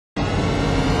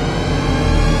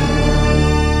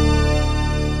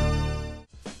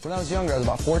When I was younger, I was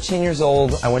about 14 years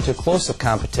old. I went to a close-up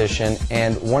competition,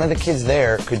 and one of the kids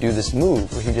there could do this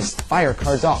move where he just fire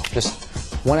cards off, just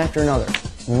one after another,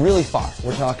 really far.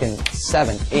 We're talking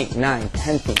 7, 8, 9,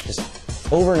 10 feet,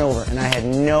 just over and over, and I had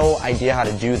no idea how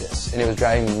to do this, and it was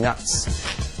driving me nuts.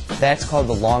 That's called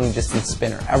the long-distance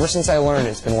spinner. Ever since I learned it,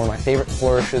 it's been one of my favorite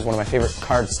flourishes, one of my favorite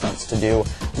card stunts to do.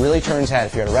 Really turns head.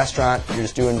 If you're at a restaurant, you're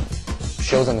just doing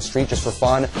shows on the street just for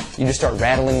fun, you just start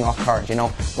rattling off cards, you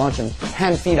know, launching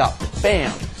 10 feet up,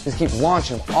 bam, just keep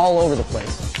launching them all over the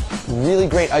place. Really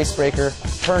great icebreaker,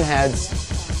 turn heads,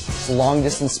 it's a long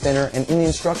distance spinner, and in the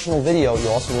instructional video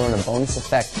you'll also learn a bonus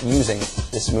effect using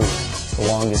this move, the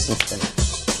long distance spinner.